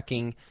expense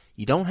tracking.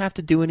 You don't have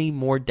to do any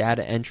more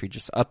data entry.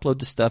 Just upload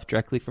the stuff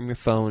directly from your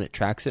phone. It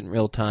tracks it in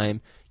real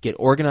time. Get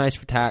organized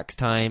for tax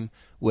time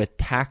with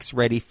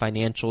tax-ready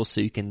financials so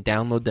you can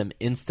download them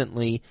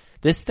instantly.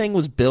 This thing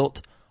was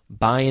built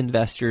by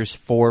investors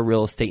for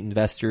real estate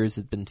investors.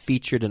 It's been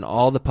featured in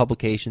all the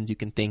publications you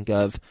can think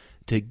of.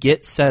 To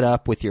get set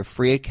up with your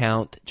free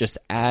account, just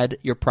add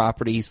your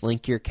properties,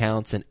 link your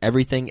accounts, and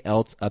everything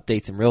else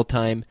updates in real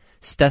time.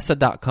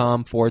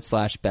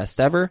 Stessa.com/best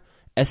ever.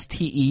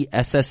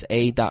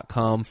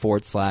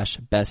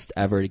 STESSA.com/best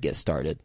ever to get started.